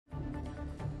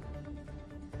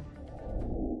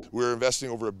We're investing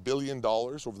over $1 billion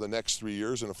over the next 3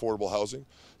 years in affordable housing,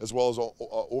 as well as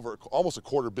over almost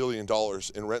 $250 million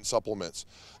in rent supplements.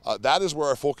 That is where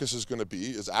our focus is going to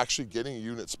be, is actually getting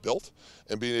units built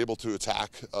and being able to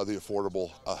attack the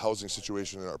affordable housing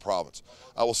situation in our province.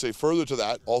 I will say further to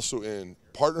that, also in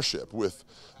partnership with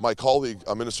my colleague,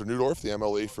 Minister Neudorf, the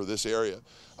MLA for this area,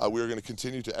 we are going to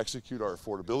continue to execute our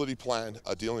affordability plan,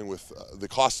 dealing with the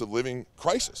cost of living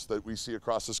crisis that we see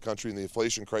across this country and the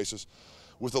inflation crisis,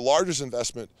 with the largest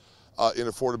investment in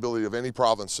affordability of any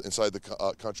province inside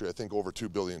the country, I think over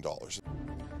 $2 billion.